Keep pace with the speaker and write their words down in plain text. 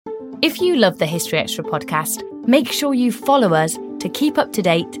If you love the History Extra podcast, make sure you follow us to keep up to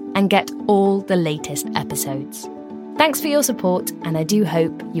date and get all the latest episodes. Thanks for your support, and I do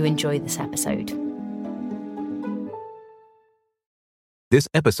hope you enjoy this episode. This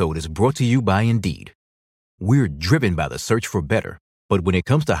episode is brought to you by Indeed. We're driven by the search for better, but when it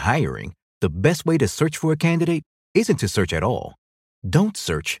comes to hiring, the best way to search for a candidate isn't to search at all. Don't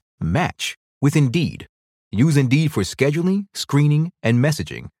search, match with Indeed. Use Indeed for scheduling, screening, and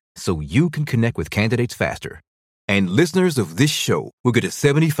messaging so you can connect with candidates faster. And listeners of this show will get a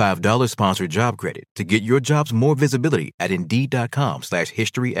 $75 sponsored job credit to get your jobs more visibility at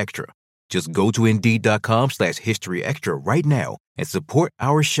Indeed.com/HistoryExtra. Just go to Indeed.com/HistoryExtra right now and support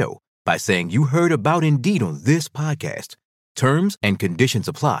our show by saying you heard about Indeed on this podcast. Terms and conditions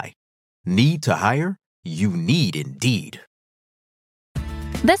apply. Need to hire? You need Indeed.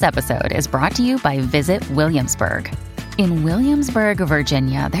 This episode is brought to you by Visit Williamsburg. In Williamsburg,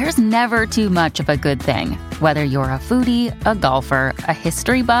 Virginia, there's never too much of a good thing. Whether you're a foodie, a golfer, a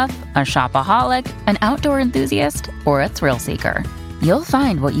history buff, a shopaholic, an outdoor enthusiast, or a thrill seeker, you'll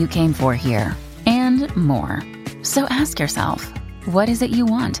find what you came for here and more. So ask yourself, what is it you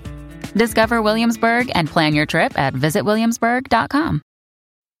want? Discover Williamsburg and plan your trip at visitwilliamsburg.com.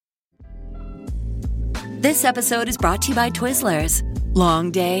 This episode is brought to you by Twizzlers. Long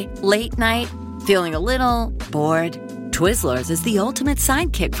day, late night, feeling a little bored? Twizzlers is the ultimate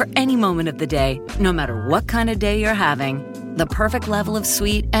sidekick for any moment of the day, no matter what kind of day you're having. The perfect level of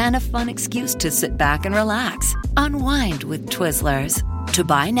sweet and a fun excuse to sit back and relax. Unwind with Twizzlers. To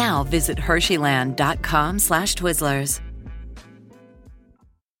buy now, visit Hersheyland.com/Twizzlers.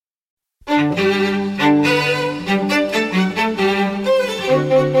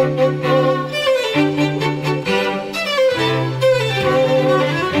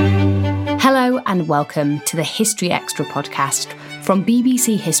 Hello and welcome to the History Extra podcast from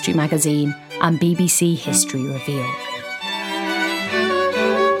BBC History Magazine and BBC History Revealed.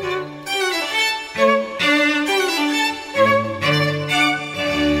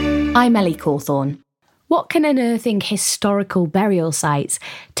 I'm Ellie Cawthorne. What can unearthing historical burial sites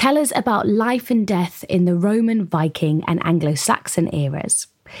tell us about life and death in the Roman, Viking and Anglo-Saxon eras?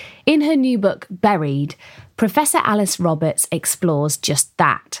 In her new book, Buried, Professor Alice Roberts explores just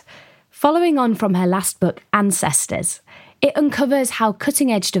that. Following on from her last book, Ancestors, it uncovers how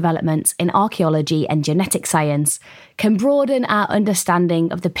cutting-edge developments in archaeology and genetic science can broaden our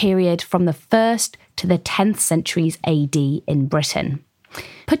understanding of the period from the 1st to the 10th centuries AD in Britain.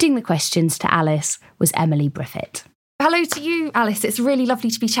 Putting the questions to Alice was Emily Briffett. Hello to you, Alice. It's really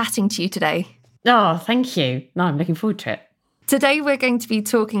lovely to be chatting to you today. Oh, thank you. No, I'm looking forward to it. Today we're going to be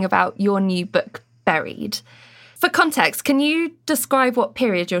talking about your new book, Buried. For context, can you describe what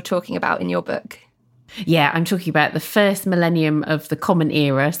period you're talking about in your book? Yeah, I'm talking about the first millennium of the Common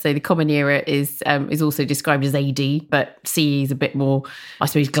Era. So the Common Era is also described as AD, but CE is a bit more, I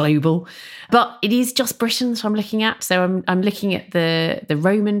suppose, global. But it is just Britain that I'm looking at. So I'm looking at the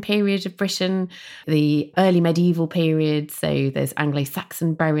Roman period of Britain, the early medieval period. So there's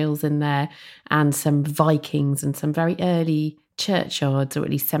Anglo-Saxon burials in there, and some Vikings and some very early churchyards, or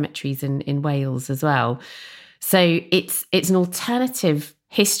at least cemeteries in Wales as well. So it's an alternative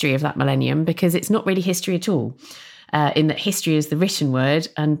history of that millennium, because it's not really history at all, in that history is the written word,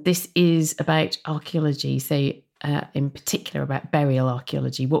 and this is about archaeology, so in particular about burial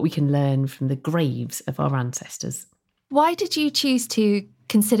archaeology, what we can learn from the graves of our ancestors. Why did you choose to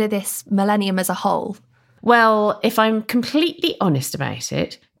consider this millennium as a whole? Well, if I'm completely honest about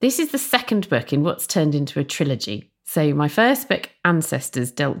it, this is the second book in what's turned into a trilogy. So my first book, Ancestors,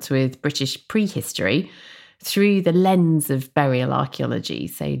 dealt with British prehistory through the lens of burial archaeology,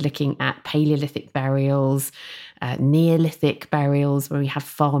 so looking at Paleolithic burials, Neolithic burials, where we have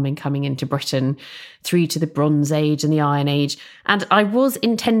farming coming into Britain, through to the Bronze Age and the Iron Age. And I was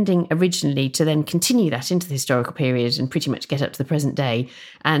intending originally to then continue that into the historical period and pretty much get up to the present day.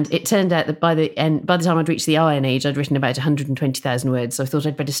 And it turned out that by the time I'd reached the Iron Age, I'd written about 120,000 words, so I thought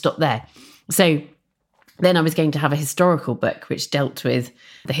I'd better stop there. So then I was going to have a historical book which dealt with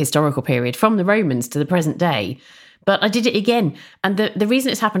the historical period from the Romans to the present day. But I did it again. And the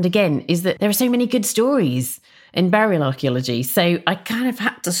reason it's happened again is that there are so many good stories in burial archaeology. So I kind of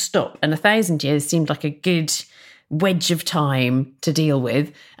had to stop. And 1,000 years seemed like a good wedge of time to deal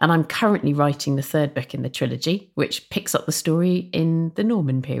with. And I'm currently writing the third book in the trilogy, which picks up the story in the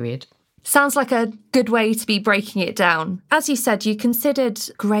Norman period. Sounds like a good way to be breaking it down. As you said, you considered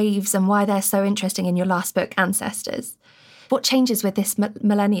graves and why they're so interesting in your last book, Ancestors. What changes with this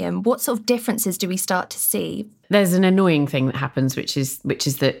millennium? What sort of differences do we start to see? There's an annoying thing that happens, which is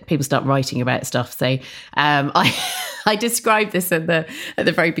that people start writing about stuff. So I described this at the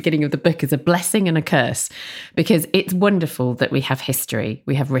very beginning of the book as a blessing and a curse, because it's wonderful that we have history,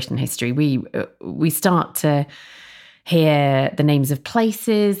 we have written history. We start to hear the names of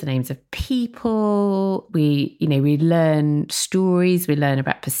places, the names of people. We learn stories, we learn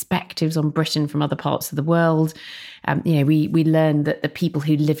about perspectives on Britain from other parts of the world. We learn that the people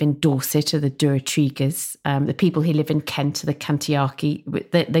who live in Dorset are the Durotrigas, the people who live in Kent are the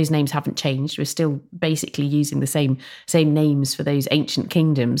Cantiaci. Those names haven't changed. We're still basically using the same names for those ancient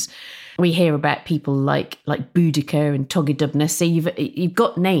kingdoms. We hear about people like Boudica and Togedubna. So you've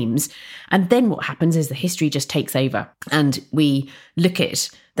got names, and then what happens is the history just takes over, and we look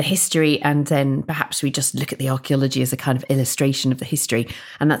at the history, and then perhaps we just look at the archaeology as a kind of illustration of the history,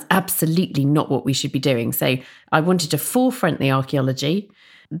 and that's absolutely not what we should be doing. So I wanted to forefront the archaeology.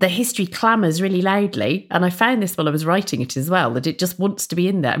 The history clamours really loudly, and I found this while I was writing it as well, that it just wants to be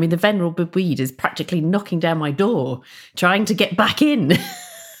in there. I mean, the Venerable Bede is practically knocking down my door, trying to get back in.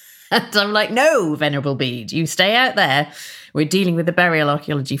 And I'm like, no, Venerable Bede, you stay out there. We're dealing with the burial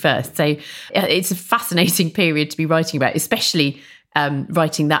archaeology first. So it's a fascinating period to be writing about, especially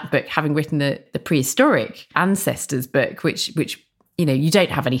writing that book, having written the prehistoric ancestors book, which you don't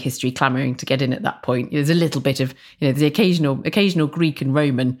have any history clamouring to get in at that point. There's a little bit of the occasional Greek and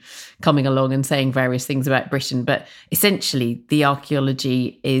Roman coming along and saying various things about Britain, but essentially the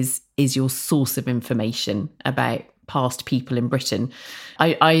archaeology is your source of information about past people in Britain.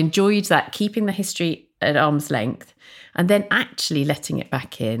 I enjoyed that, keeping the history at arm's length and then actually letting it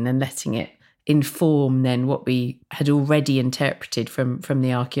back in and letting it inform then what we had already interpreted from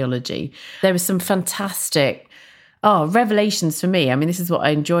the archaeology. There were some fantastic revelations for me. I mean, this is what I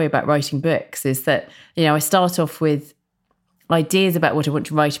enjoy about writing books, is that I start off with ideas about what I want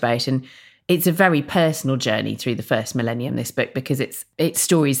to write about, and it's a very personal journey through the first millennium, this book, because it's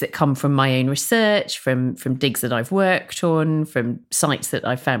stories that come from my own research, from digs that I've worked on, from sites that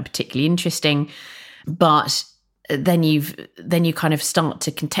I've found particularly interesting. But then you kind of start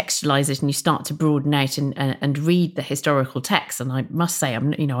to contextualize it, and you start to broaden out and read the historical text. And I must say, I'm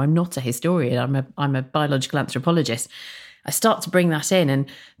not a historian. I'm a biological anthropologist. I start to bring that in, and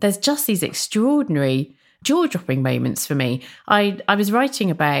there's just these extraordinary jaw-dropping moments for me. I was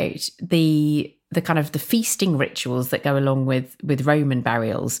writing about the kind of the feasting rituals that go along with Roman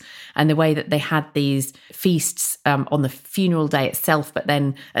burials, and the way that they had these feasts on the funeral day itself, but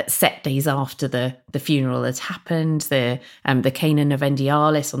then at set days after the funeral had happened, the Canon of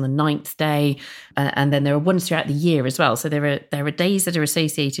Endialis on the 9th day, and then there are ones throughout the year as well. So there are days that are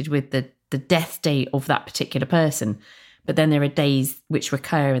associated with the death day of that particular person, but then there are days which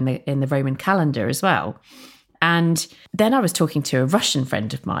recur in the Roman calendar as well. And then I was talking to a Russian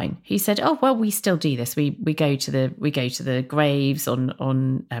friend of mine. He said, "Oh, well, we still do this. We go to the graves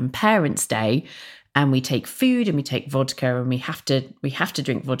on Parents' Day, and we take food and we take vodka, and we have to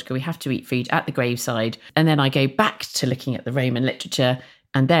drink vodka. We have to eat food at the graveside." And then I go back to looking at the Roman literature,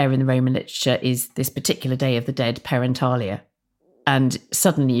 and there in the Roman literature is this particular Day of the Dead, Parentalia, and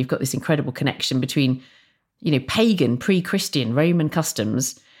suddenly you've got this incredible connection between pagan, pre-Christian Roman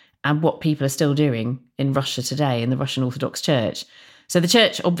customs and what people are still doing in Russia today in the Russian Orthodox Church. So the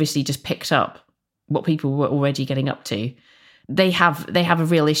church obviously just picked up what people were already getting up to. They have a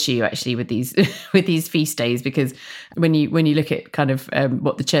real issue actually with these with these feast days, because when you look at kind of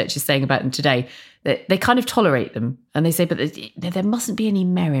what the church is saying about them today, they kind of tolerate them, and they say, but there mustn't be any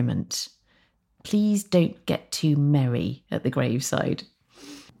merriment. Please don't get too merry at the graveside.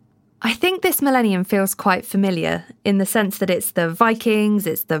 I think this millennium feels quite familiar in the sense that it's the Vikings,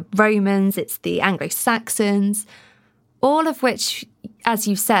 it's the Romans, it's the Anglo-Saxons, all of which, as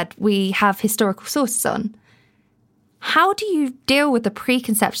you said, we have historical sources on. How do you deal with the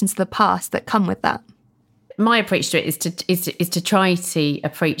preconceptions of the past that come with that? My approach to it is to try to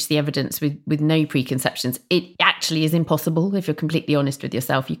approach the evidence with no preconceptions. It actually is impossible if you're completely honest with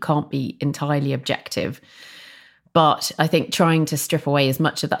yourself. You can't be entirely objective. But I think trying to strip away as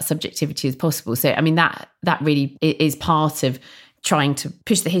much of that subjectivity as possible. So, I mean, that really is part of trying to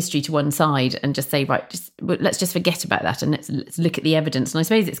push the history to one side and just say, right, let's just forget about that and let's look at the evidence. And I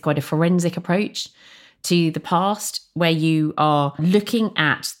suppose it's quite a forensic approach to the past, where you are looking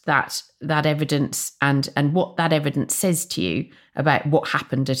at that evidence and what that evidence says to you about what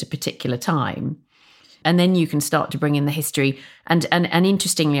happened at a particular time. And then you can start to bring in the history. And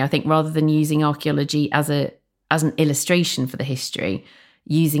interestingly, I think rather than using archaeology as an illustration for the history,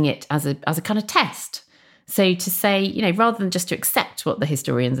 using it as a kind of test. So to say, rather than just to accept what the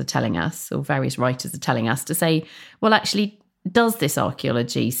historians are telling us or various writers are telling us, to say, well, actually, does this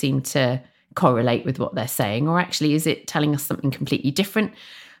archaeology seem to correlate with what they're saying, or actually is it telling us something completely different?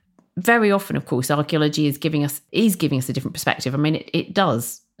 Very often, of course, archaeology is giving us a different perspective. I mean, it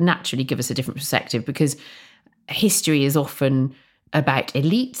does naturally give us a different perspective because history is often about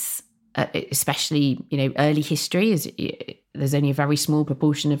elites, especially, early history. There's only a very small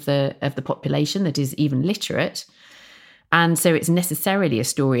proportion of the population that is even literate. And so it's necessarily a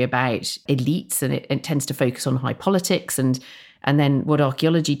story about elites, and it tends to focus on high politics. And then what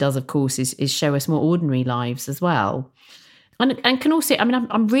archaeology does, of course, is show us more ordinary lives as well. And can also,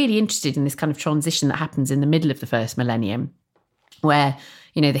 I'm really interested in this kind of transition that happens in the middle of the first millennium, where,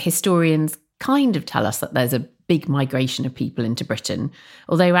 the historians kind of tell us that there's a big migration of people into Britain.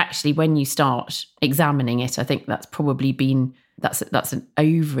 Although actually, when you start examining it, I think that's probably that's an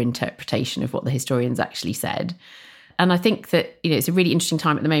over-interpretation of what the historians actually said. And I think that, it's a really interesting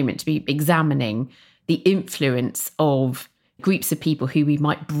time at the moment to be examining the influence of groups of people who we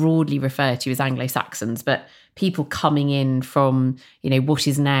might broadly refer to as Anglo-Saxons, but people coming in from, what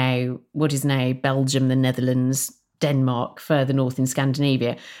is now Belgium, the Netherlands, Denmark, further north in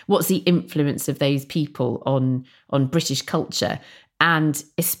Scandinavia. What's the influence of those people on British culture, and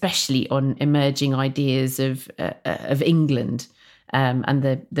especially on emerging ideas of England, and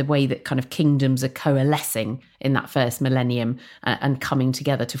the way that kind of kingdoms are coalescing in that first millennium and coming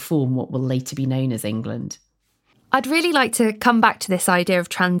together to form what will later be known as England. I'd really like to come back to this idea of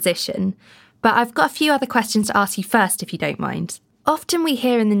transition, but I've got a few other questions to ask you first, if you don't mind. Often we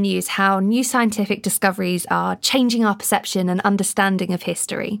hear in the news how new scientific discoveries are changing our perception and understanding of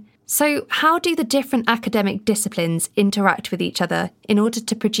history. So how do the different academic disciplines interact with each other in order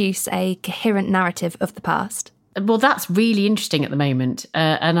to produce a coherent narrative of the past? Well, that's really interesting at the moment,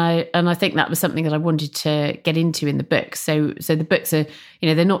 and I think that was something that I wanted to get into in the book. So the books are,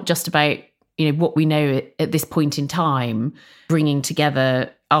 they're not just about what we know at this point in time, bringing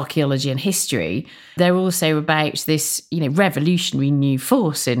together archaeology and history. They're also about this, revolutionary new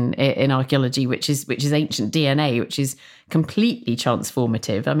force in archaeology, which is ancient DNA, which is completely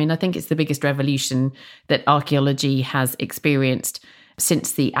transformative. I mean, I think it's the biggest revolution that archaeology has experienced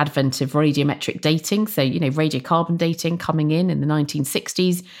since the advent of radiometric dating. So, radiocarbon dating coming in the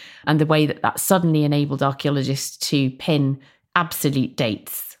 1960s, and the way that suddenly enabled archaeologists to pin absolute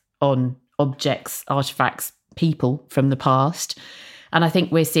dates on objects, artifacts, people from the past. And I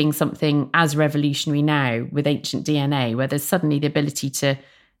think we're seeing something as revolutionary now with ancient DNA, where there's suddenly the ability to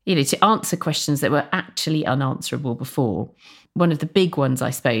answer questions that were actually unanswerable before. One of the big ones,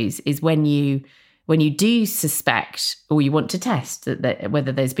 I suppose, is when you do suspect, or you want to test that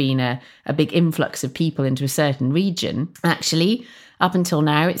whether there's been a big influx of people into a certain region. Actually, up until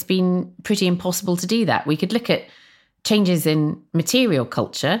now, it's been pretty impossible to do that. We could look at changes in material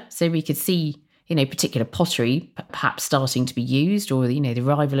culture, so we could see, particular pottery perhaps starting to be used, or, the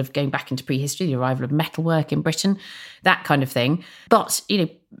arrival of, going back into prehistory, the arrival of metalwork in Britain, that kind of thing. But,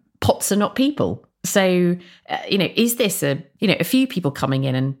 pots are not people. So, is this a few people coming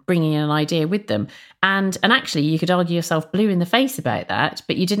in and bringing in an idea with them? And actually, you could argue yourself blue in the face about that,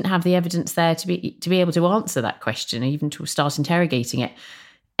 but you didn't have the evidence there to be able to answer that question, or even to start interrogating it.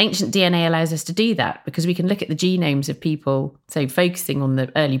 Ancient DNA allows us to do that because we can look at the genomes of people, so focusing on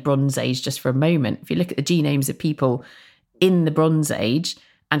the early Bronze Age just for a moment. If you look at the genomes of people in the Bronze Age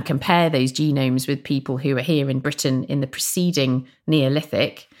and compare those genomes with people who were here in Britain in the preceding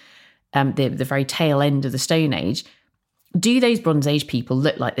Neolithic, the very tail end of the Stone Age, do those Bronze Age people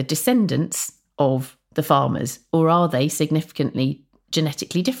look like the descendants of the farmers, or are they significantly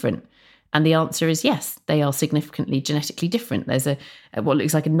genetically different? And the answer is yes, they are significantly genetically different. There's what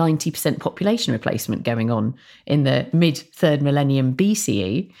looks like a 90% population replacement going on in the mid-3rd millennium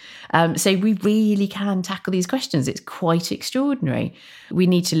BCE. So we really can tackle these questions. It's quite extraordinary. We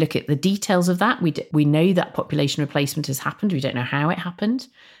need to look at the details of that. We know that population replacement has happened. We don't know how it happened.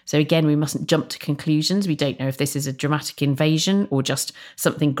 So again, we mustn't jump to conclusions. We don't know if this is a dramatic invasion or just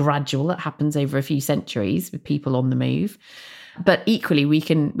something gradual that happens over a few centuries with people on the move. But equally, we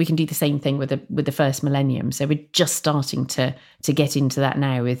can do the same thing with the first millennium. So we're just starting to get into that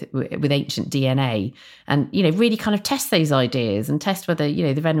now with ancient DNA, and really kind of test those ideas and test whether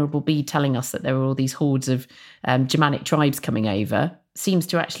the Venerable Bede telling us that there were all these hordes of Germanic tribes coming over seems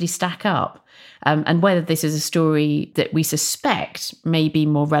to actually stack up, and whether this is a story that we suspect may be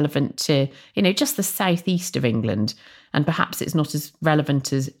more relevant to just the southeast of England, and perhaps it's not as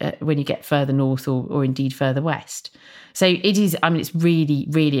relevant as when you get further north or indeed further west. So it is, it's really,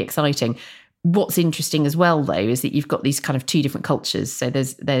 really exciting. What's interesting as well, though, is that you've got these kind of two different cultures. So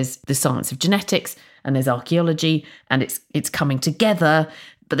there's the science of genetics and there's archaeology, and it's coming together.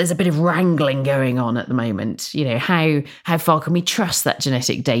 But there's a bit of wrangling going on at the moment. You know, how far can we trust that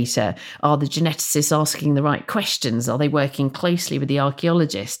genetic data? Are the geneticists asking the right questions? Are they working closely with the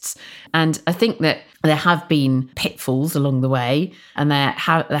archaeologists? And I think that there have been pitfalls along the way, and there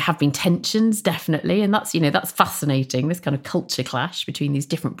have been tensions, definitely. And that's fascinating, this kind of culture clash between these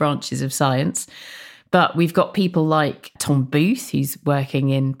different branches of science. But we've got people like Tom Booth, who's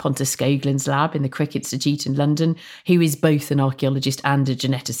working in Pontus Skoglund's lab in the Crick Institute in London, who is both an archaeologist and a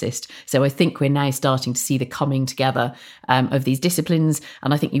geneticist. So I think we're now starting to see the coming together of these disciplines.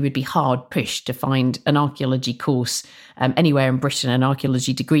 And I think you would be hard pushed to find an archaeology course anywhere in Britain, an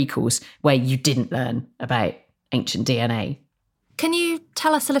archaeology degree course, where you didn't learn about ancient DNA. Can you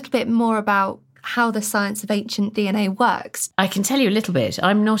tell us a little bit more about how the science of ancient DNA works? I can tell you a little bit.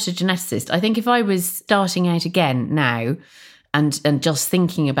 I'm not a geneticist. I think if I was starting out again now and just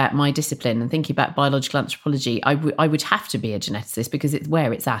thinking about my discipline and thinking about biological anthropology, I would have to be a geneticist, because it's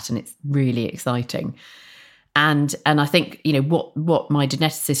where it's at and it's really exciting. And I think, you know, what my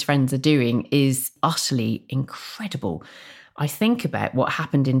geneticist friends are doing is utterly incredible. I think about what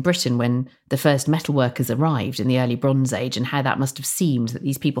happened in Britain when the first metalworkers arrived in the early Bronze Age, and how that must have seemed that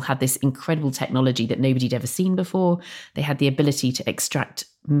these people had this incredible technology that nobody'd ever seen before. They had the ability to extract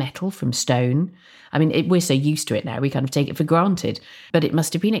metal from stone. I mean, we're so used to it now, we kind of take it for granted. But it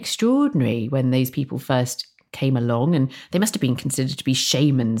must have been extraordinary when those people first came along, and they must have been considered to be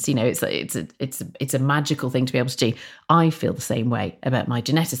shamans. You know, it's a magical thing to be able to do. I feel the same way about my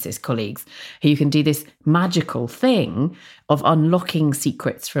geneticist colleagues, who can do this magical thing of unlocking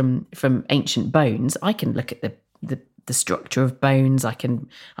secrets from ancient bones. I can look at the structure of bones. I can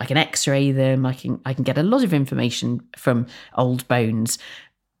X-ray them. I can get a lot of information from old bones.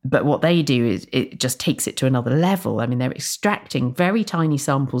 But what they do is it just takes it to another level. I mean, they're extracting very tiny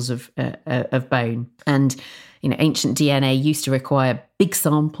samples of bone. And, you know, ancient DNA used to require big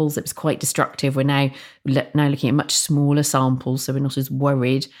samples. It was quite destructive. We're now looking at much smaller samples, so we're not as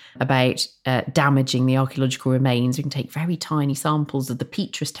worried about damaging the archaeological remains. We can take very tiny samples of the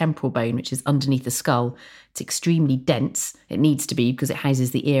petrous temporal bone, which is underneath the skull. It's extremely dense. It needs to be, because it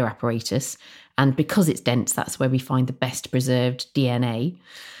houses the ear apparatus. And because it's dense, that's where we find the best preserved DNA.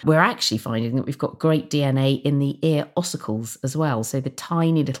 We're actually finding that we've got great DNA in the ear ossicles as well. So the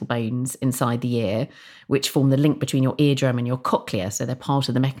tiny little bones inside the ear, which form the link between your eardrum and your cochlea. So they're part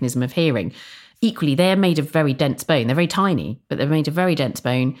of the mechanism of hearing. Equally, they're made of very dense bone. They're very tiny, but they're made of very dense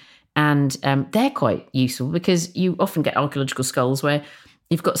bone. And they're quite useful, because you often get archaeological skulls where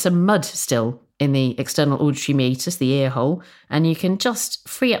you've got some mud still in the external auditory meatus, the ear hole, and you can just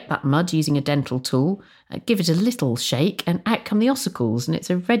free up that mud using a dental tool, give it a little shake, and out come the ossicles, and it's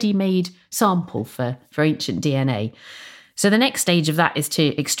a ready-made sample for ancient DNA. So the next stage of that is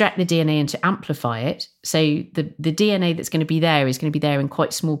to extract the DNA and to amplify it. So the DNA that's going to be there is going to be there in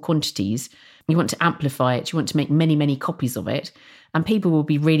quite small quantities. You want to amplify it. You want to make many, many copies of it. And people will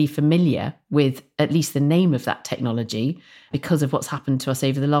be really familiar with at least the name of that technology because of what's happened to us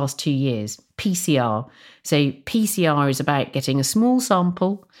over the last 2 years. PCR. So PCR is about getting a small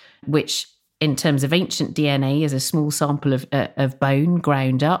sample, which in terms of ancient DNA is a small sample of bone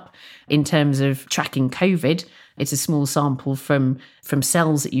ground up. In terms of tracking COVID, it's a small sample from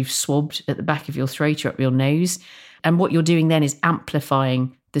cells that you've swabbed at the back of your throat or up your nose. And what you're doing then is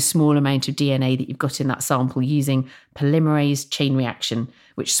amplifying the small amount of DNA that you've got in that sample using polymerase chain reaction,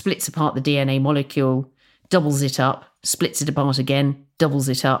 which splits apart the DNA molecule, doubles it up, splits it apart again, doubles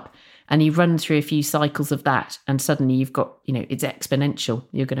it up. And you run through a few cycles of that, and suddenly you've got, you know, it's exponential.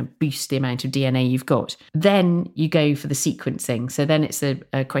 You're going to boost the amount of DNA you've got. Then you go for the sequencing. So then it's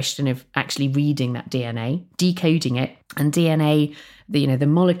a question of actually reading that DNA, decoding it. And DNA, the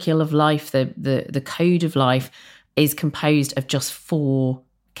molecule of life, the code of life, is composed of just 4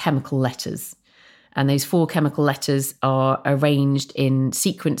 chemical letters. And those 4 chemical letters are arranged in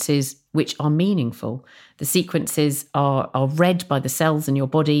sequences which are meaningful. The sequences are read by the cells in your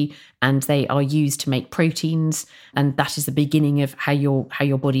body, and they are used to make proteins. And that is the beginning of how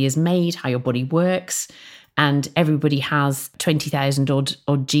your body is made, how your body works. And everybody has 20,000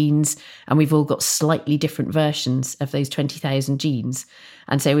 odd genes, and we've all got slightly different versions of those 20,000 genes.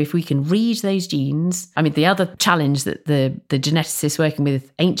 And so if we can read those genes, I mean, the other challenge that the geneticists working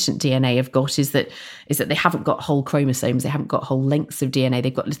with ancient DNA have got is that they haven't got whole chromosomes, they haven't got whole lengths of DNA,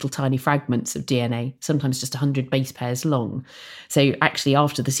 they've got little tiny fragments of DNA, sometimes just 100 base pairs long. So actually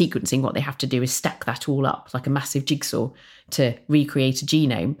after the sequencing, what they have to do is stack that all up like a massive jigsaw to recreate a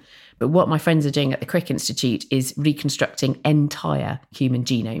genome. But what my friends are doing at the Crick Institute is reconstructing entire human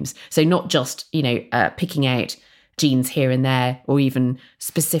genomes. So not just, picking out genes here and there, or even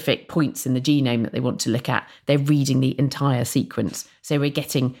specific points in the genome that they want to look at, they're reading the entire sequence. So we're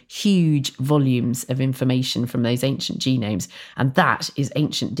getting huge volumes of information from those ancient genomes. And that is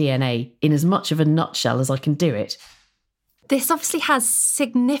ancient DNA in as much of a nutshell as I can do it. This obviously has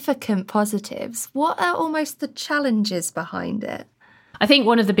significant positives. What are almost the challenges behind it? I think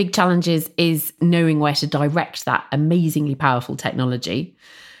one of the big challenges is knowing where to direct that amazingly powerful technology.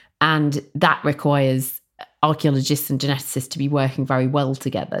 And that requires archaeologists and geneticists to be working very well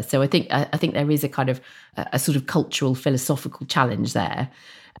together. So I think there is a kind of a sort of cultural, philosophical challenge there.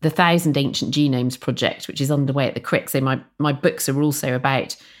 The 1,000 Ancient Genomes project, which is underway at the Crick. So my books are also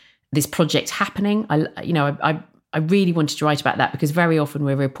about this project happening. I really wanted to write about that because very often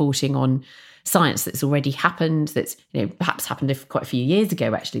we're reporting on science that's already happened, that's perhaps happened quite a few years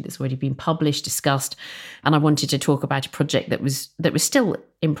ago, actually, that's already been published, discussed. And I wanted to talk about a project that was still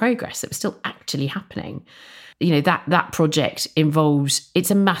in progress, that was still actually happening. That project involves, it's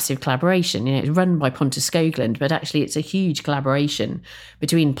a massive collaboration. It's run by Pontus Skoglund, but actually it's a huge collaboration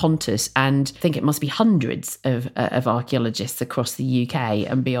between Pontus and I think it must be hundreds of archaeologists across the UK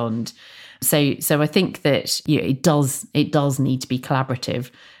and beyond. So I think that it does need to be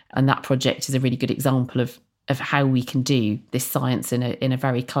collaborative. And that project is a really good example of how we can do this science in a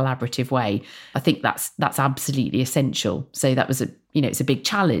very collaborative way. I think that's absolutely essential. So that was it's a big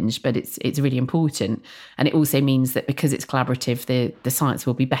challenge, but it's really important. And it also means that because it's collaborative, the science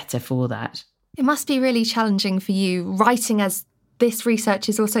will be better for that. It must be really challenging for you writing as this research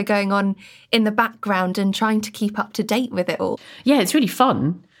is also going on in the background and trying to keep up to date with it all. Yeah, it's really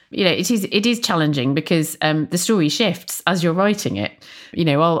fun. It is challenging because the story shifts as you're writing it.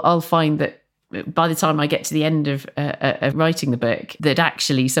 I'll find that by the time I get to the end of writing the book, that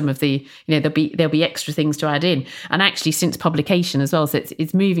actually some of the, there'll be extra things to add in. And actually since publication as well, so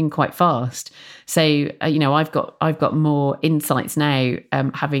it's moving quite fast. So, I've got more insights now,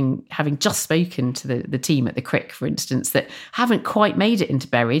 having just spoken to the team at the Crick, for instance, that haven't quite made it into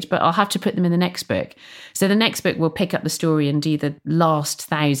Buried, but I'll have to put them in the next book. So the next book will pick up the story and do the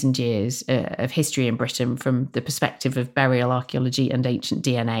last 1,000 years of history in Britain from the perspective of burial archaeology and ancient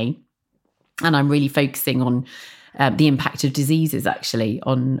DNA. And I'm really focusing on the impact of diseases, actually,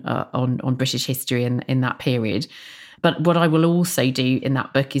 on British history in that period. But what I will also do in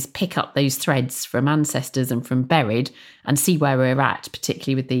that book is pick up those threads from ancestors and from Buried and see where we're at,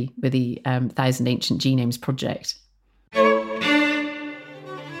 particularly with the 1,000 Ancient Genomes project.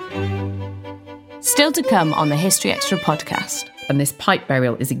 Still to come on the History Extra podcast. And this pipe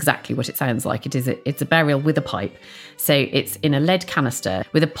burial is exactly what it sounds like. It's a burial with a pipe. So it's in a lead canister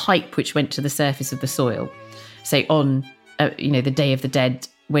with a pipe which went to the surface of the soil. So on, the Day of the Dead,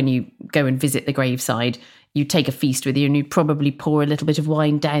 when you go and visit the graveside, you take a feast with you and you probably pour a little bit of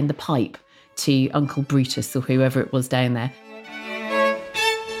wine down the pipe to Uncle Brutus or whoever it was down there.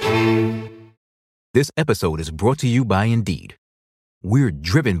 This episode is brought to you by Indeed. We're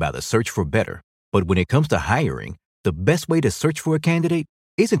driven by the search for better, but when it comes to hiring, the best way to search for a candidate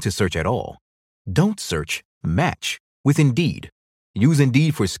isn't to search at all. Don't search, match with Indeed. Use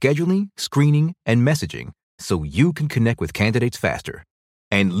Indeed for scheduling, screening, and messaging so you can connect with candidates faster.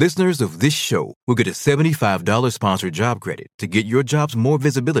 And listeners of this show will get a $75 sponsored job credit to get your jobs more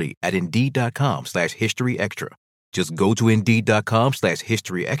visibility at Indeed.com/HistoryExtra. Just go to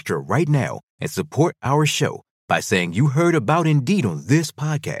Indeed.com/HistoryExtra right now and support our show by saying you heard about Indeed on this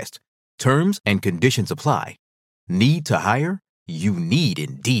podcast. Terms and conditions apply. Need to hire? You need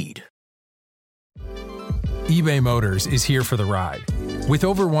Indeed. eBay Motors is here for the ride. With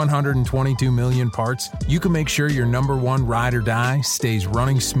over 122 million parts, you can make sure your number one ride or die stays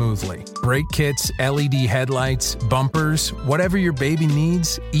running smoothly. Brake kits, LED headlights, bumpers, whatever your baby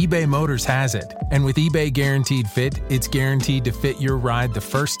needs, eBay Motors has it. And with eBay Guaranteed Fit, it's guaranteed to fit your ride the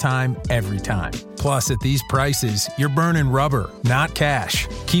first time, every time. Plus, at these prices, you're burning rubber, not cash.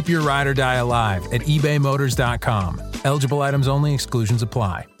 Keep your ride or die alive at ebaymotors.com. Eligible items only. Exclusions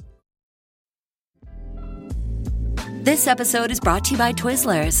apply. This episode is brought to you by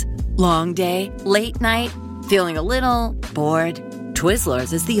Twizzlers. Long day, late night, feeling a little bored?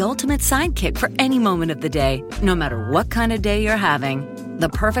 Twizzlers is the ultimate sidekick for any moment of the day, no matter what kind of day you're having. The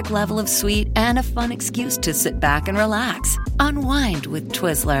perfect level of sweet and a fun excuse to sit back and relax. Unwind with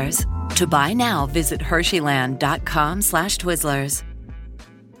Twizzlers. To buy now, visit Hersheyland.com/Twizzlers.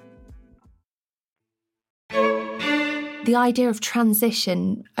 The idea of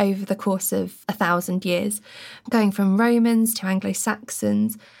transition over the course of 1,000 years, going from Romans to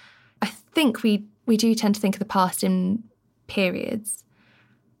Anglo-Saxons, I think we do tend to think of the past in periods.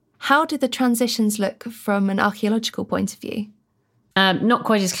 How do the transitions look from an archaeological point of view? Not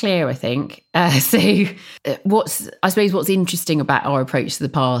quite as clear, I think. What's interesting about our approach to the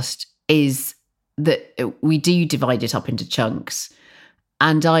past is that we do divide it up into chunks.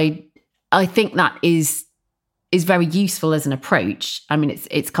 And I think that is very useful as an approach. I mean,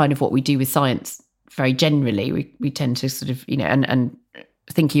 it's kind of what we do with science very generally. We tend to sort of, and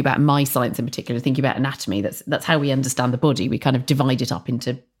thinking about my science in particular, thinking about anatomy, that's how we understand the body. We kind of divide it up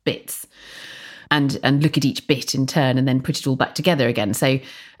into bits and look at each bit in turn and then put it all back together again. So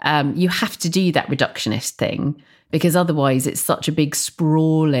you have to do that reductionist thing, because otherwise it's such a big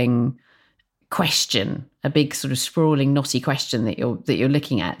sprawling question, a big sort of sprawling knotty question that you're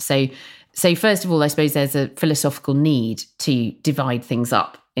looking at. So first of all, I suppose there's a philosophical need to divide things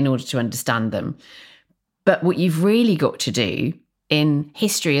up in order to understand them. But what you've really got to do in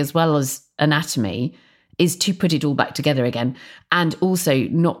history as well as anatomy is to put it all back together again, and also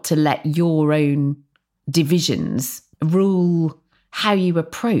not to let your own divisions rule how you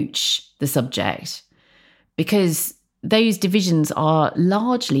approach the subject, because those divisions are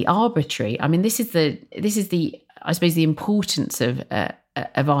largely arbitrary. I mean, this is the I suppose the importance of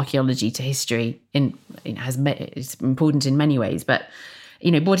archaeology to history. It's important in many ways, but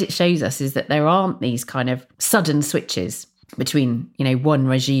what it shows us is that there aren't these kind of sudden switches between one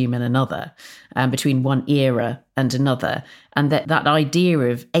regime and another, between one era and another, and that idea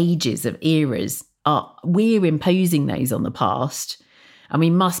of ages, of eras, we're imposing those on the past, and we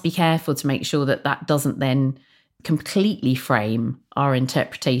must be careful to make sure that doesn't then completely frame our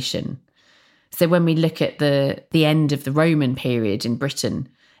interpretation. So when we look at the end of the Roman period in Britain,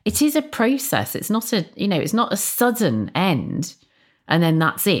 it is a process. It's not a sudden end. And then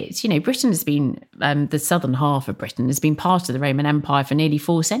that's it. Britain has been, the southern half of Britain has been part of the Roman Empire for nearly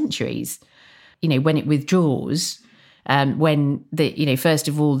 4 centuries. When it withdraws, when first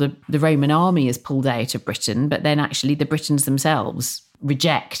of all, the Roman army is pulled out of Britain, but then actually the Britons themselves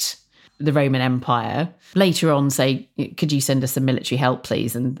reject the Roman Empire. Later on say, could you send us some military help,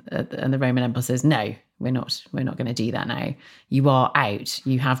 please? And the Roman Empire says, no, we're not going to do that now. You are out.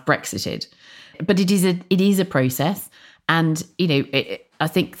 You have Brexited. But it is a process. And, I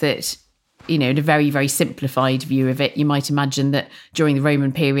think that, in a very, very simplified view of it, you might imagine that during the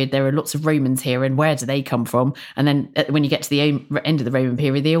Roman period, there are lots of Romans here, and where do they come from? And then when you get to the end of the Roman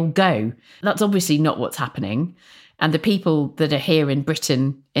period, they all go. That's obviously not what's happening. And the people that are here in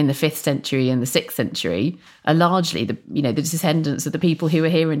Britain in the 5th century and the 6th century are largely the descendants of the people who were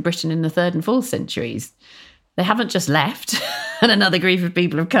here in Britain in the 3rd and 4th centuries. They haven't just left and another group of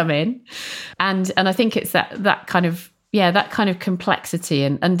people have come in. And I think it's that kind of complexity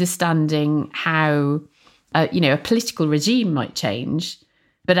and understanding how, a political regime might change,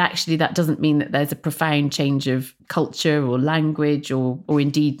 but actually that doesn't mean that there's a profound change of culture or language or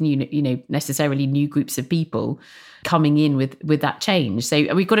indeed, necessarily new groups of people coming in with that change.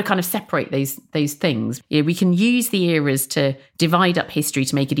 So we've got to kind of separate those things. We can use the eras to divide up history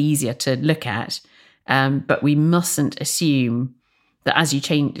to make it easier to look at, but we mustn't assume that as you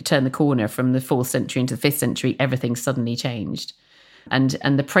turn the corner from the 4th century into the 5th century, everything's suddenly changed. And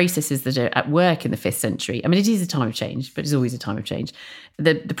the processes that are at work in the 5th century, I mean, it is a time of change, but it's always a time of change.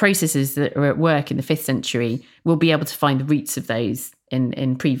 The processes that are at work in the 5th century, we'll be able to find the roots of those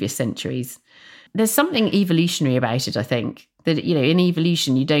in previous centuries. There's something evolutionary about it, I think, that, in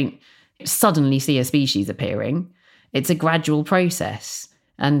evolution, you don't suddenly see a species appearing. It's a gradual process.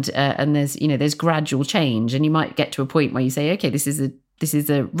 And there's gradual change, and you might get to a point where you say, okay, this is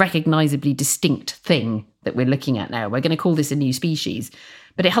a recognizably distinct thing that we're looking at now. We're going to call this a new species,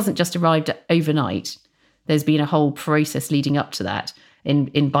 but it hasn't just arrived overnight. There's been a whole process leading up to that.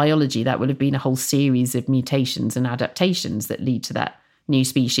 In biology, that would have been a whole series of mutations and adaptations that lead to that new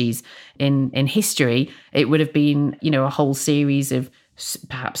species. In history, it would have been a whole series of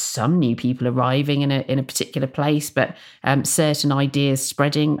perhaps some new people arriving in a particular place, but certain ideas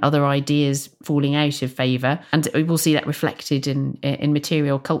spreading, other ideas falling out of favour. And we'll see that reflected in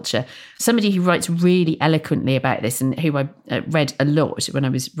material culture. Somebody who writes really eloquently about this and who I read a lot when I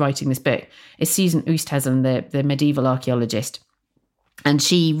was writing this book is Susan Oosthuizen, the medieval archaeologist. And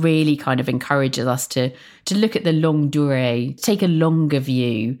she really kind of encourages us to look at the longue durée, take a longer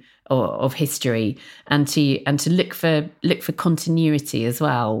view of history, and to look for continuity as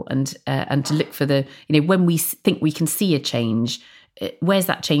well, and to look for the when we think we can see a change, where's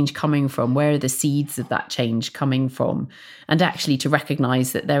that change coming from? Where are the seeds of that change coming from? And actually to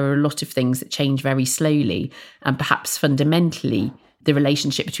recognise that there are a lot of things that change very slowly, and perhaps fundamentally the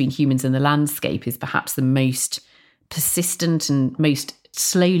relationship between humans and the landscape is perhaps the most persistent and most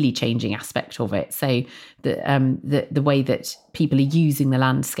slowly changing aspect of it. So the way that people are using the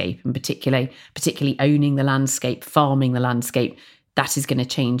landscape, and particularly owning the landscape, farming the landscape, that is going to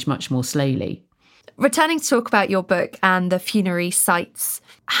change much more slowly. Returning to talk about your book and the funerary sites,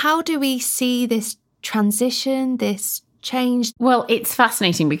 how do we see this transition, this change? Well, it's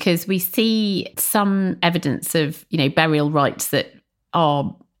fascinating because we see some evidence of, burial rites that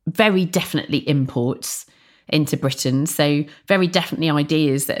are very definitely imports into Britain. So very definitely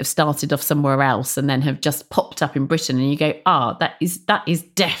ideas that have started off somewhere else and then have just popped up in Britain. And you go, that is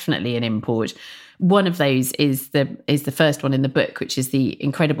definitely an import. One of those is the first one in the book, which is the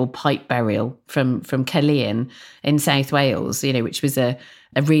incredible pipe burial from Caerleon in South Wales, which was a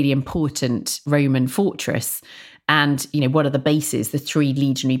really important Roman fortress. And, what are the bases? The three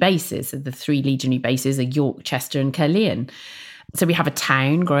legionary bases. The three legionary bases are York, Chester and Caerleon. So we have a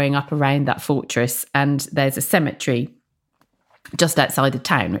town growing up around that fortress, and there's a cemetery just outside the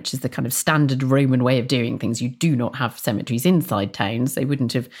town, which is the kind of standard Roman way of doing things. You do not have cemeteries inside towns. They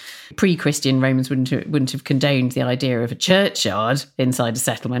wouldn't have, pre-Christian Romans wouldn't have condoned the idea of a churchyard inside a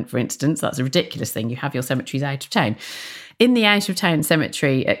settlement, for instance. That's a ridiculous thing. You have your cemeteries out of town. In the out-of-town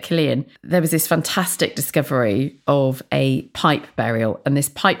cemetery at Caerleon, there was this fantastic discovery of a pipe burial. And this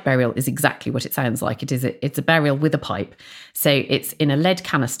pipe burial is exactly what it sounds like. It's a burial with a pipe. So it's in a lead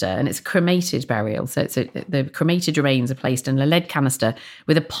canister, and it's a cremated burial. So the cremated remains are placed in a lead canister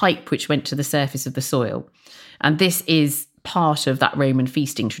with a pipe which went to the surface of the soil. And this is part of that Roman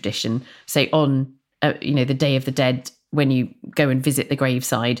feasting tradition. So on the Day of the Dead, when you go and visit the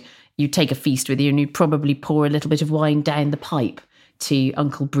graveside, you take a feast with you, and you probably pour a little bit of wine down the pipe to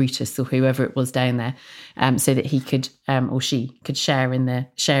Uncle Brutus or whoever it was down there, so that he could or she could share in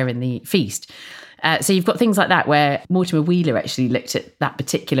the feast. So you've got things like that, where Mortimer Wheeler actually looked at that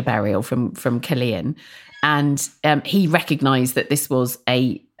particular burial from Caerleon, and he recognised that this was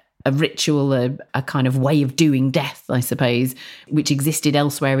a ritual, a kind of way of doing death, I suppose, which existed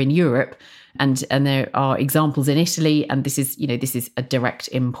elsewhere in Europe. And there are examples in Italy, and this is a direct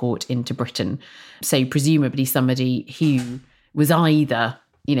import into Britain. So presumably somebody who was either,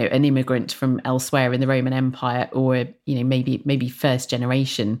 an immigrant from elsewhere in the Roman Empire, or, maybe first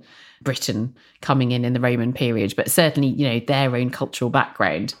generation Britain coming in the Roman period. But certainly, their own cultural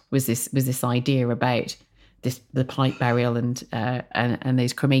background was this idea about the pipe burial and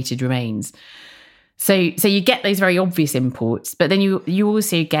those cremated remains. So you get those very obvious imports, but then you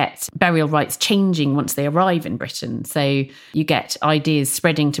also get burial rites changing once they arrive in Britain. So you get ideas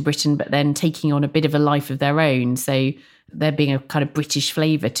spreading to Britain, but then taking on a bit of a life of their own. So there being a kind of British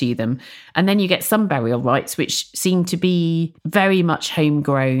flavour to them. And then you get some burial rites which seem to be very much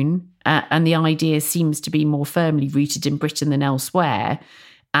homegrown, and the idea seems to be more firmly rooted in Britain than elsewhere.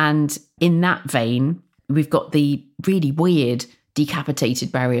 And in that vein, we've got the really weird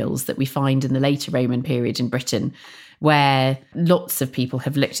decapitated burials that we find in the later Roman period in Britain, where lots of people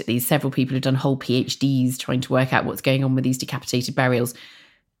have looked at these. Several people have done whole PhDs trying to work out what's going on with these decapitated burials.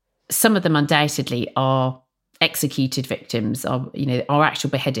 Some of them undoubtedly are executed victims, are actual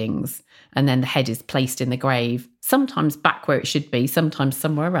beheadings, and then the head is placed in the grave, sometimes back where it should be, sometimes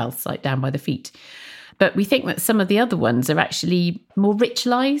somewhere else, like down by the feet. But we think that some of the other ones are actually more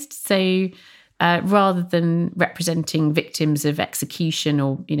ritualized. So rather than representing victims of execution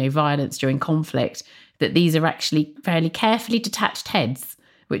or, violence during conflict, that these are actually fairly carefully detached heads,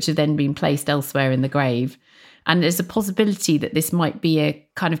 which have then been placed elsewhere in the grave. And there's a possibility that this might be a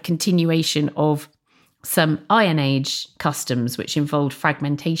kind of continuation of some Iron Age customs, which involved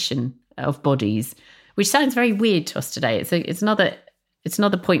fragmentation of bodies, which sounds very weird to us today. It's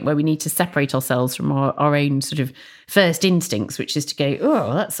another point where we need to separate ourselves from our own sort of first instincts, which is to go,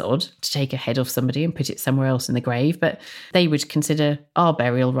 oh, that's odd, to take a head off somebody and put it somewhere else in the grave. But they would consider our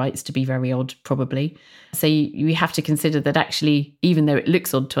burial rites to be very odd, probably. So you have to consider that actually, even though it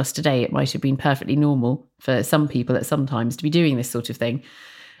looks odd to us today, it might have been perfectly normal for some people at some times to be doing this sort of thing.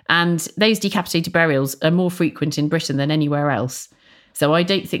 And those decapitated burials are more frequent in Britain than anywhere else. So I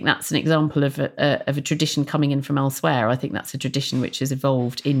don't think that's an example of a tradition coming in from elsewhere. I think that's a tradition which has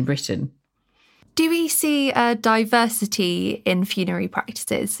evolved in Britain. Do we see a diversity in funerary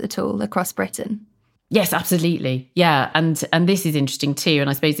practices at all across Britain? Yes, absolutely. Yeah. And this is interesting too. And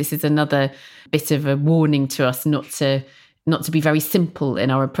I suppose this is another bit of a warning to us not to be very simple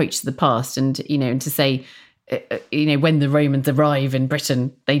in our approach to the past, and to say, when the Romans arrive in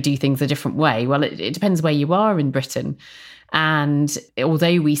Britain, they do things a different way. Well, it depends where you are in Britain. And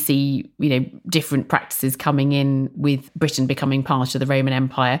although we see, different practices coming in with Britain becoming part of the Roman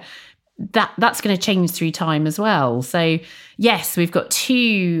Empire, that's going to change through time as well. So yes, we've got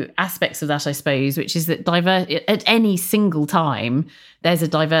two aspects of that, I suppose, which is that at any single time, there's a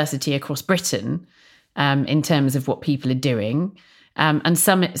diversity across Britain in terms of what people are doing. And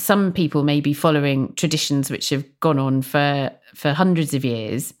some people may be following traditions which have gone on for hundreds of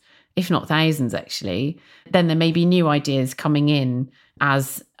years, if not thousands, actually. Then there may be new ideas coming in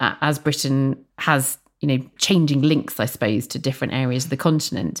as Britain has, changing links, I suppose, to different areas of the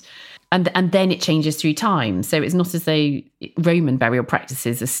continent. And then it changes through time. So it's not as though Roman burial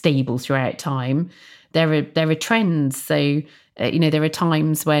practices are stable throughout time. There are trends. So, there are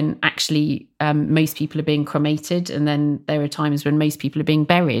times when actually most people are being cremated, and then there are times when most people are being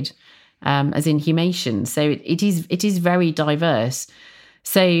buried, as inhumation. So it is very diverse.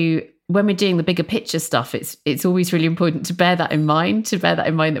 So when we're doing the bigger picture stuff, it's always really important to bear that in mind,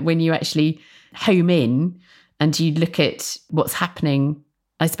 that when you actually home in and you look at what's happening,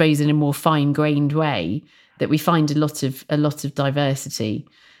 I suppose, in a more fine-grained way, that we find a lot of diversity.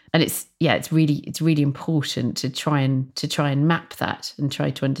 And it's really important to try and map that and try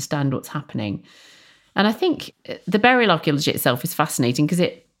to understand what's happening. And I think the burial archaeology itself is fascinating because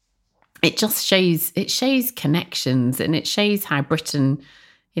it just shows connections, and it shows how Britain,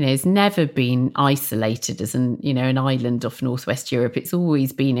 has never been isolated as an island off Northwest Europe. It's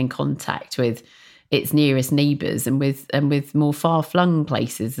always been in contact with its nearest neighbours and with more far-flung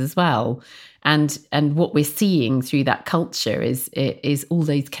places as well. And what we're seeing through that culture is all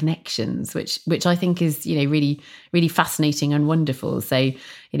those connections, which I think is really, really fascinating and wonderful. So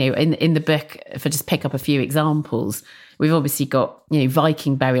in the book, if I just pick up a few examples, we've obviously got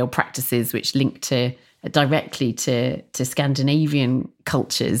Viking burial practices which link directly to Scandinavian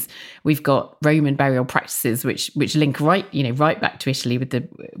cultures. We've got Roman burial practices which link right back to Italy with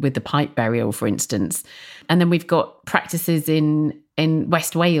the pipe burial, for instance. And then we've got practices in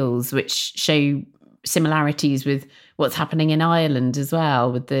West Wales which show similarities with what's happening in Ireland as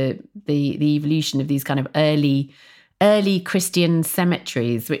well, with the evolution of these kind of early Christian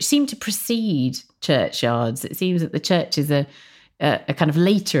cemeteries which seem to precede churchyards. It seems that the churches are kind of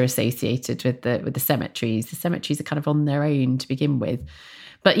later associated with the cemeteries. The cemeteries are kind of on their own to begin with.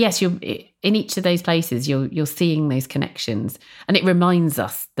 But yes, in each of those places, you're seeing those connections. And it reminds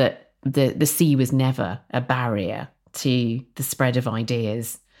us that the sea was never a barrier to the spread of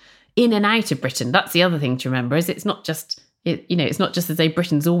ideas in and out of Britain. That's the other thing to remember, is it's not just as though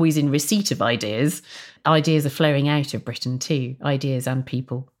Britain's always in receipt of ideas. Ideas are flowing out of Britain too, ideas and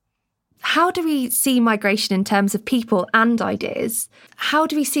people. How do we see migration in terms of people and ideas? How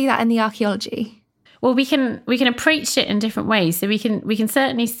do we see that in the archaeology? Well, we can approach it in different ways. So we can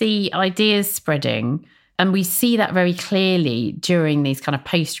certainly see ideas spreading, and we see that very clearly during these kind of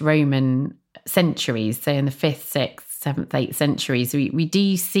post-Roman centuries. So in the 5th, 6th, 7th, 8th centuries, we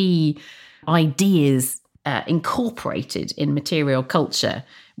do see ideas incorporated in material culture,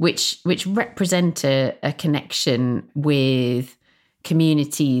 which represent a connection with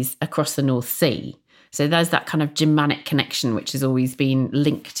communities across the North Sea. So there's that kind of Germanic connection, which has always been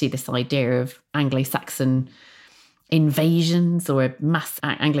linked to this idea of Anglo-Saxon invasions or a mass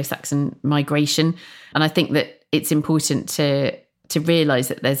Anglo-Saxon migration. And I think that it's important to realise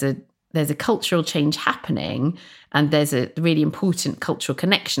that there's a cultural change happening, and there's a really important cultural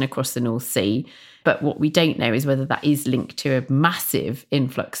connection across the North Sea. But what we don't know is whether that is linked to a massive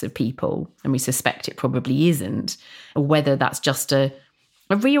influx of people, and we suspect it probably isn't, or whether that's just a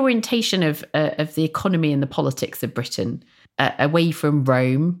reorientation of the economy and the politics of Britain away from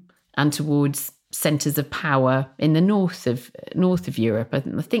Rome and towards centres of power in the north of Europe. I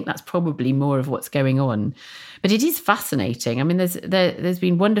think that's probably more of what's going on. But it is fascinating. I mean, there's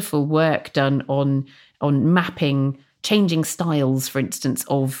been wonderful work done on mapping changing styles, for instance,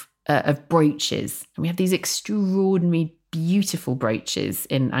 of brooches. And we have these extraordinary, beautiful brooches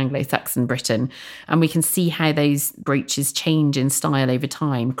in Anglo-Saxon Britain, and we can see how those brooches change in style over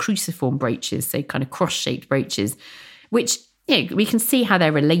time. Cruciform brooches, so kind of cross-shaped brooches, which we can see how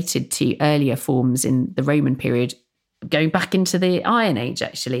they're related to earlier forms in the Roman period, going back into the Iron Age,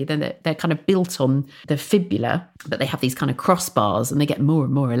 actually. They're kind of built on the fibula, but they have these kind of crossbars, and they get more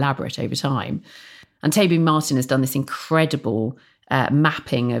and more elaborate over time. And Toby Martin has done this incredible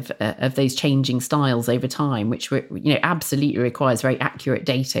mapping of those changing styles over time, which absolutely requires very accurate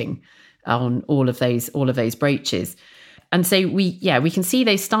dating on all of those brooches. And so we can see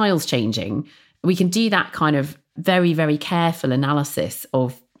those styles changing. We can do that kind of very, very careful analysis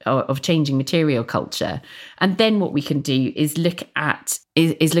of changing material culture. And then what we can do is look at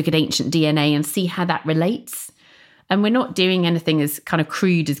ancient DNA and see how that relates. And we're not doing anything as kind of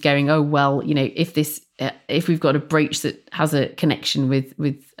crude as going, oh, well, if we've got a brooch that has a connection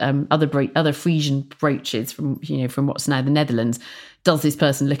with other Frisian brooches from what's now the Netherlands, does this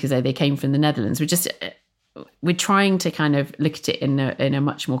person look as though they came from the Netherlands? We're trying to kind of look at it in a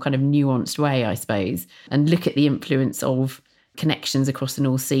much more kind of nuanced way, I suppose, and look at the influence of connections across the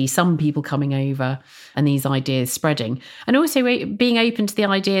North Sea, some people coming over and these ideas spreading. And also being open to the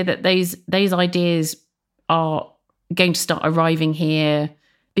idea that those ideas are going to start arriving here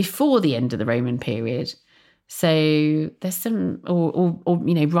before the end of the Roman period. So there's some, or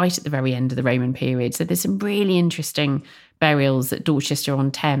right at the very end of the Roman period. So there's some really interesting burials at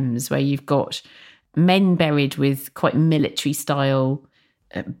Dorchester-on-Thames where you've got men buried with quite military style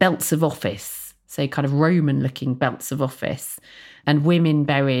belts of office, so kind of Roman-looking belts of office, and women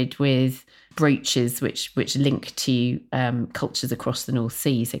buried with brooches which link to cultures across the North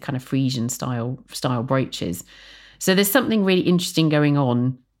Sea, so kind of Frisian style brooches. So there's something really interesting going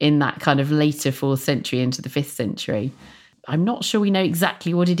on in that kind of later 4th century into the 5th century. I'm not sure we know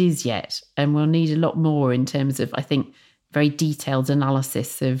exactly what it is yet, and we'll need a lot more in terms of, I think, very detailed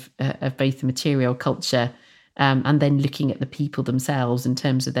analysis of both the material culture and then looking at the people themselves in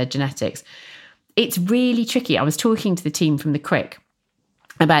terms of their genetics. It's really tricky. I was talking to the team from the Crick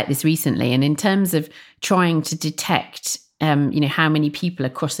about this recently, and in terms of trying to detect, how many people are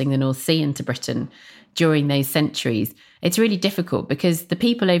crossing the North Sea into Britain during those centuries, it's really difficult because the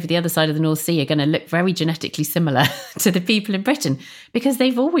people over the other side of the North Sea are going to look very genetically similar to the people in Britain because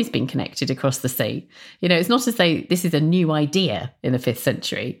they've always been connected across the sea. It's not as though this is a new idea in the 5th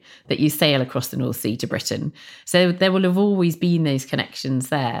century that you sail across the North Sea to Britain. So there will have always been those connections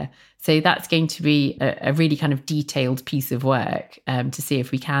there. So that's going to be a really kind of detailed piece of work to see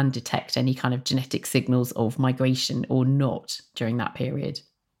if we can detect any kind of genetic signals of migration or not during that period.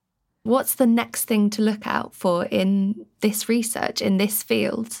 What's the next thing to look out for in this research, in this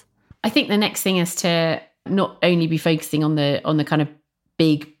field? I think the next thing is to not only be focusing on the kind of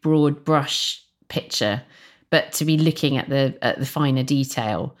big, broad brush picture, but to be looking at the finer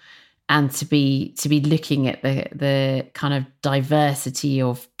detail, and to be looking at the kind of diversity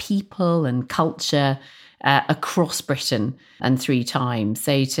of people and culture across Britain and through time.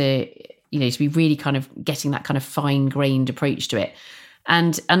 So to be really kind of getting that kind of fine-grained approach to it.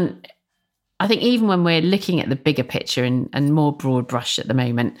 And I think even when we're looking at the bigger picture and more broad brush at the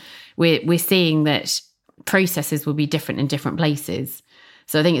moment, we're seeing that processes will be different in different places.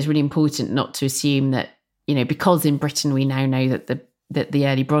 So I think it's really important not to assume that, because in Britain we now know that the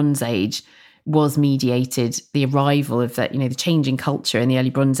early Bronze Age was mediated, the arrival of that, the change in culture in the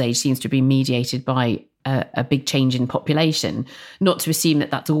early Bronze Age seems to be mediated by a big change in population, not to assume that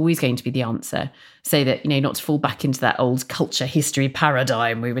that's always going to be the answer. So that, not to fall back into that old culture history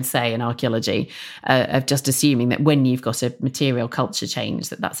paradigm, we would say in archaeology, of just assuming that when you've got a material culture change,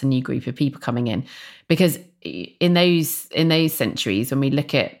 that's a new group of people coming in. Because in those centuries, when we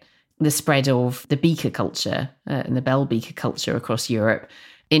look at the spread of the beaker culture and the bell beaker culture across Europe,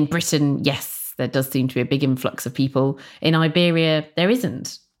 in Britain, yes, there does seem to be a big influx of people. In Iberia, there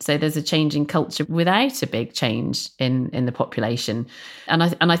isn't. So there's a change in culture without a big change in the population. And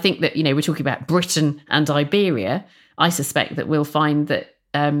I think that, we're talking about Britain and Iberia. I suspect that we'll find that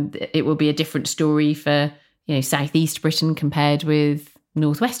it will be a different story for, Southeast Britain compared with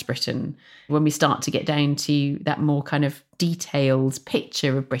Northwest Britain. When we start to get down to that more kind of detailed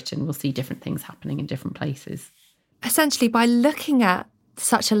picture of Britain, we'll see different things happening in different places. Essentially, by looking at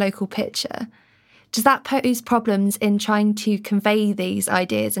such a local picture, does that pose problems in trying to convey these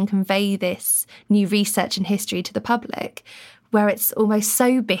ideas and convey this new research and history to the public, where it's almost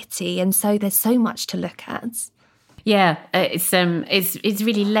so bitty and so there's so much to look at? Yeah, it's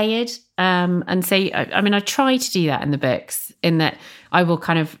really layered, and so I try to do that in the books, in that I will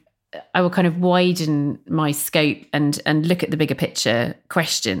kind of widen my scope and look at the bigger picture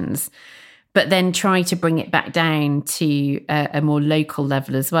questions, but then try to bring it back down to a more local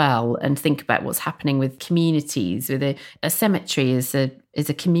level as well, and think about what's happening with communities. With a cemetery is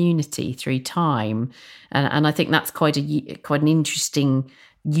a community through time, and I think that's quite an interesting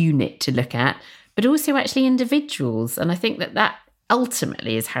unit to look at. But also actually individuals, and I think that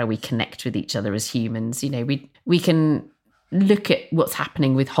ultimately is how we connect with each other as humans. We can look at what's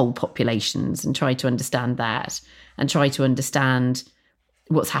happening with whole populations and try to understand that, and try to understand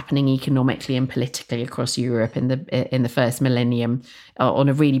what's happening economically and politically across Europe in the first millennium on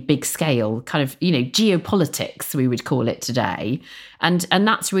a really big scale, kind of, geopolitics, we would call it today. And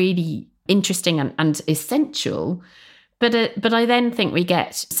that's really interesting and essential. But I then think we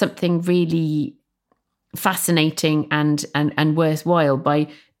get something really fascinating and worthwhile by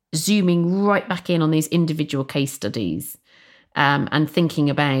zooming right back in on these individual case studies and thinking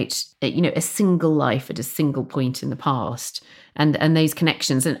about, a single life at a single point in the past, and those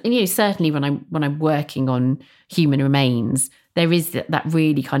connections. And certainly when I'm working on human remains, there is that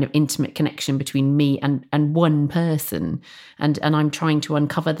really kind of intimate connection between me and one person, and I'm trying to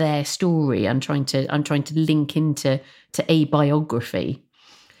uncover their story. I'm trying to link into a biography.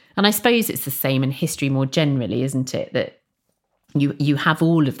 And I suppose it's the same in history more generally, isn't it? That you have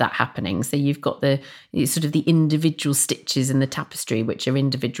all of that happening. So you've got the sort of the individual stitches in the tapestry, which are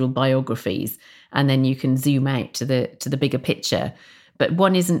individual biographies, and then you can zoom out to the bigger picture. But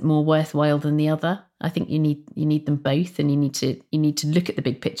one isn't more worthwhile than the other. I think you need them both, and you need to look at the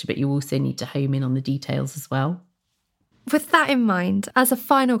big picture, but you also need to home in on the details as well. With that in mind, as a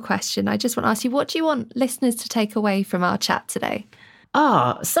final question, I just want to ask you, what do you want listeners to take away from our chat today?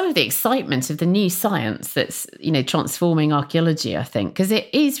 Some of the excitement of the new science that's, transforming archaeology, I think, because it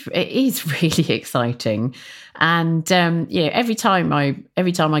is really exciting. And, every time I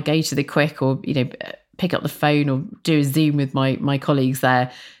go to the Quick or, pick up the phone or do a Zoom with my colleagues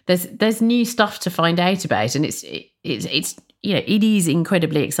there's new stuff to find out about. And it is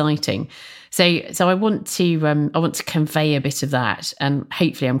incredibly exciting. So I want to convey a bit of that, and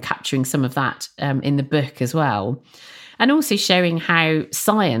hopefully I'm capturing some of that in the book as well. And also showing how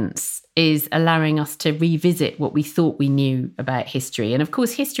science is allowing us to revisit what we thought we knew about history. And of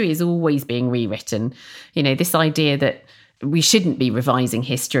course, history is always being rewritten. This idea that we shouldn't be revising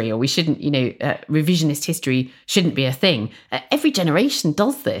history, or we shouldn't, revisionist history shouldn't be a thing. Every generation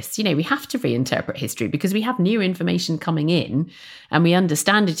does this. We have to reinterpret history because we have new information coming in, and we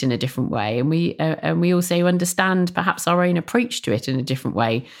understand it in a different way. And we also understand perhaps our own approach to it in a different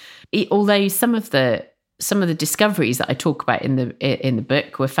way. Although some of the discoveries that I talk about in the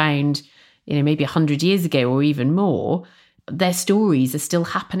book were found, maybe 100 years ago or even more, their stories are still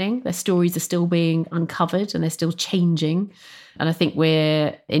happening. Their stories are still being uncovered, and they're still changing. And I think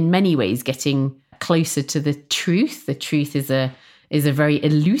we're in many ways getting closer to the truth. The truth is a very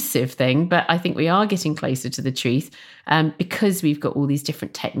elusive thing, but I think we are getting closer to the truth because we've got all these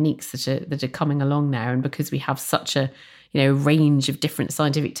different techniques that are coming along now, and because we have such a range of different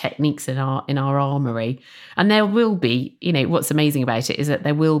scientific techniques in our armory. And there will be, what's amazing about it is that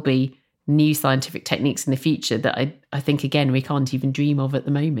there will be new scientific techniques in the future that I think, again, we can't even dream of at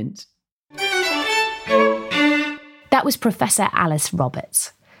the moment. That was Professor Alice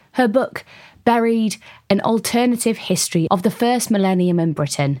Roberts. Her book, Buried, An Alternative History of the First Millennium in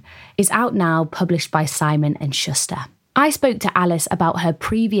Britain, is out now, published by Simon & Schuster. I spoke to Alice about her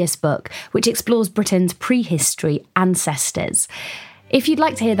previous book, which explores Britain's prehistory ancestors. If you'd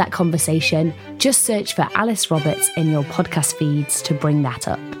like to hear that conversation, just search for Alice Roberts in your podcast feeds to bring that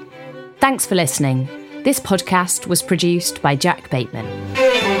up. Thanks for listening. This podcast was produced by Jack Bateman.